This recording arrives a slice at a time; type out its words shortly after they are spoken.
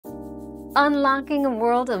unlocking a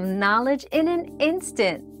world of knowledge in an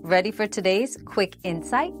instant. Ready for today's quick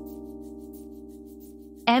insight?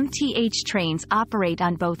 MTH trains operate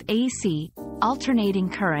on both AC, alternating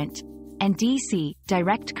current, and DC,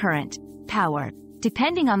 direct current, power,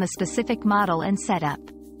 depending on the specific model and setup.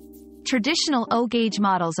 Traditional O-gauge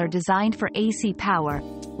models are designed for AC power,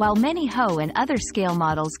 while many HO and other scale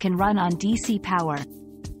models can run on DC power.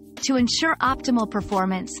 To ensure optimal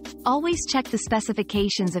performance, always check the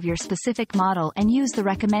specifications of your specific model and use the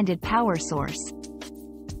recommended power source.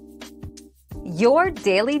 Your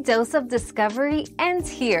daily dose of discovery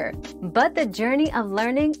ends here, but the journey of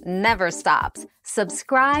learning never stops.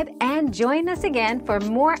 Subscribe and join us again for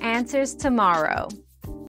more answers tomorrow.